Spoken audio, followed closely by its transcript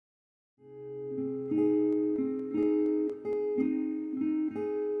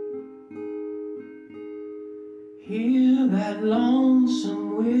that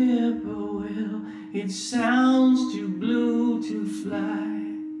lonesome whippoorwill, it sounds too blue to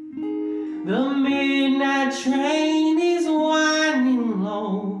fly. The midnight train is winding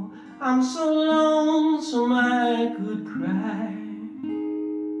low, I'm so lonesome I could cry.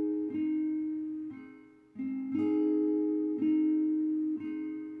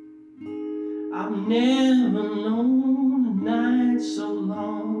 I've never known a night so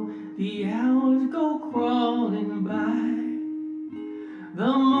long, the hours go crawling by. The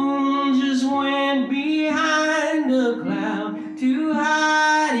moon just went behind a cloud to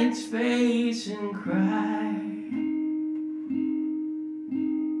hide its face and cry.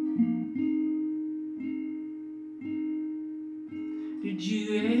 Did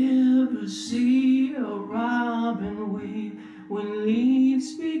you ever see a robin weep when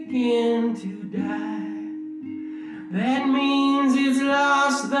leaves begin to die? That means it's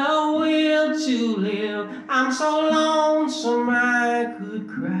lost the will to live. I'm so lonesome I could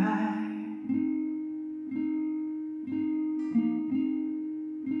cry.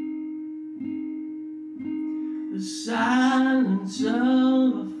 The silence of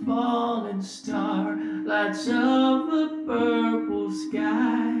a falling star lights up the purple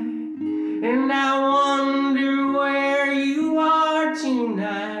sky, and I wonder where you are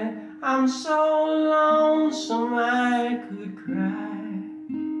tonight. I'm so lonesome I could cry.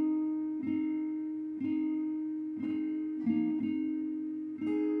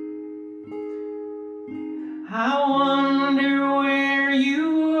 I wonder where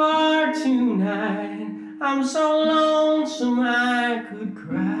you are tonight. I'm so lonesome I could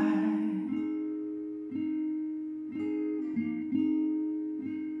cry.